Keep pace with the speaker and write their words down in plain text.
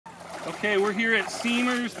Okay, we're here at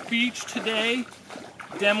Seamers Beach today,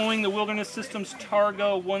 demoing the Wilderness Systems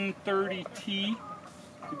Targa130T.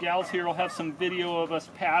 The gals here will have some video of us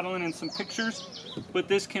paddling and some pictures, but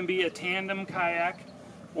this can be a tandem kayak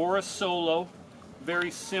or a solo.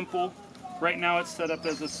 Very simple. Right now it's set up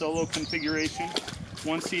as a solo configuration.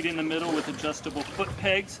 One seat in the middle with adjustable foot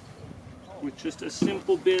pegs. With just a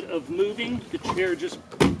simple bit of moving, the chair just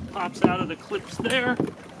pops out of the clips there,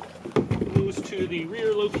 moves to the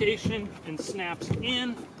rear location and snaps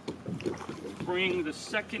in. Bring the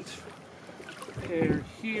second pair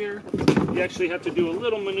here. You actually have to do a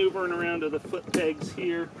little maneuvering around to the foot pegs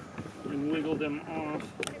here and wiggle them off.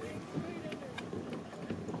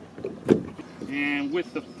 And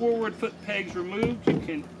with the forward foot pegs removed, you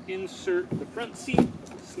can insert the front seat,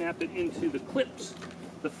 snap it into the clips.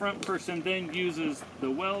 The front person then uses the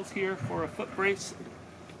wells here for a foot brace.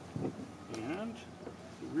 And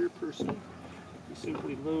the rear person, you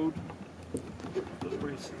simply load the foot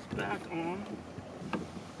braces back on.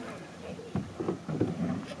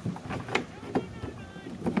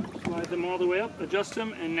 Slide them all the way up, adjust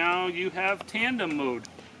them, and now you have tandem mode.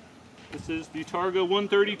 This is the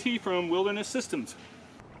Targa130T from Wilderness Systems.